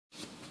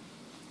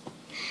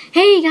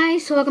Hey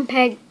guys, welcome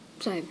back.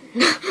 Sorry,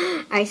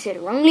 I said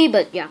it wrongly,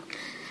 but yeah.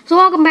 So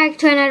welcome back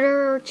to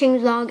another Ching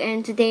vlog,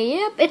 and today,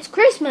 it's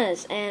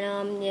Christmas,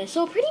 and yeah.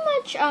 So pretty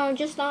much,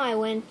 just now I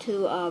went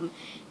to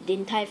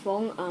Din Tai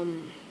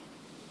Fung.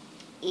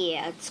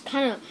 Yeah, it's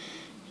kind of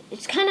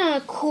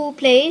cool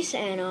place,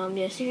 and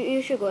yes, you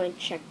should go and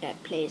check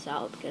that place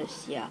out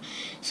because yeah.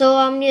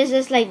 So yes,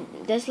 there's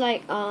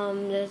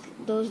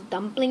those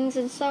dumplings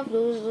and stuff.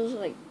 Those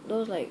like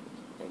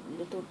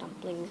little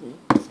dumplings and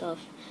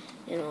stuff.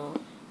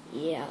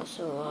 Yeah,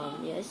 so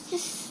yeah, it's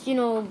just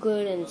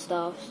good and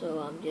stuff.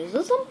 So yes,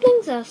 those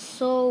dumplings are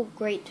so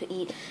great to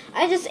eat.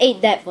 I just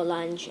ate that for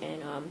lunch,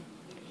 and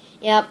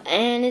yep,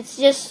 and it's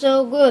just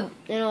so good.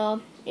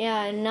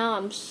 Yeah, and now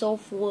I'm so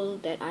full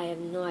that I have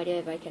no idea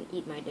if I can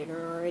eat my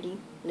dinner already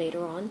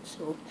later on.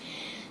 So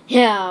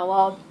yeah,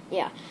 well,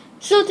 yeah.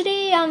 So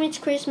today it's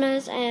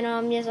Christmas,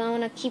 and yes, I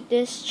wanna keep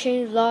this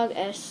Ching vlog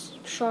as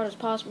short as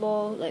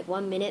possible, like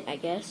 1 minute, I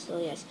guess. So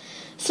yes,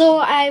 so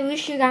I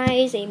wish you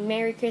guys a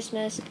Merry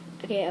Christmas.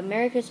 Okay, a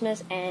Merry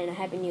Christmas and a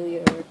Happy New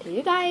Year to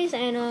you guys.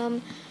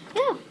 And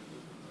yeah.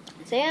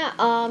 So yeah,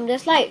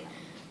 there's like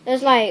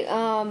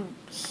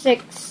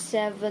 6,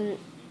 7,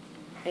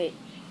 8.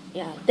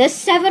 Yeah, there's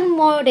 7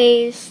 more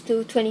days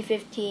to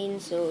 2015.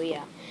 So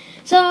yeah.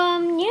 So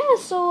yeah,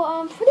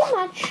 so pretty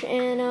much,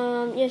 and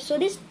yeah, so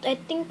I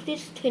think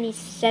this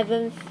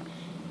 27th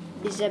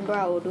December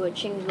I will do a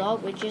Ching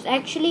vlog, which is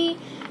actually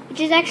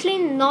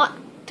not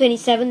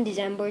 27th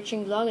December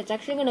Ching vlog. It's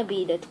actually gonna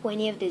be the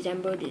 20th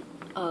December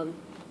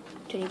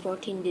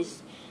 2014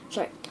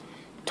 sorry,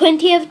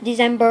 20th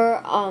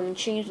December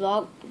Ching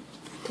vlog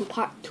to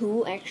part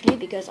 2 actually,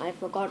 because I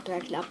forgot to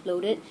actually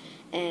upload it.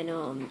 And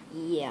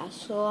yeah,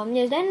 so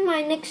yes, then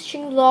my next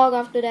Ching vlog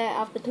after that,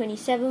 after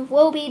 27th,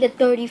 will be the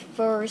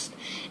 31st,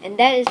 and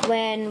that is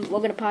when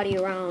we're gonna party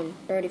around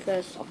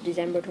 31st of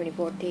December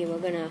 2014. We're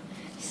gonna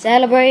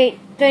celebrate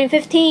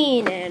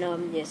 2015,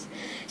 and yes.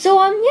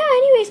 So yeah,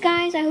 anyways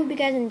guys, I hope you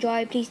guys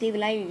enjoy. Please leave a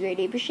like, we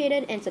greatly appreciate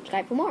it, and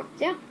subscribe for more.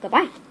 So yeah,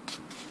 goodbye.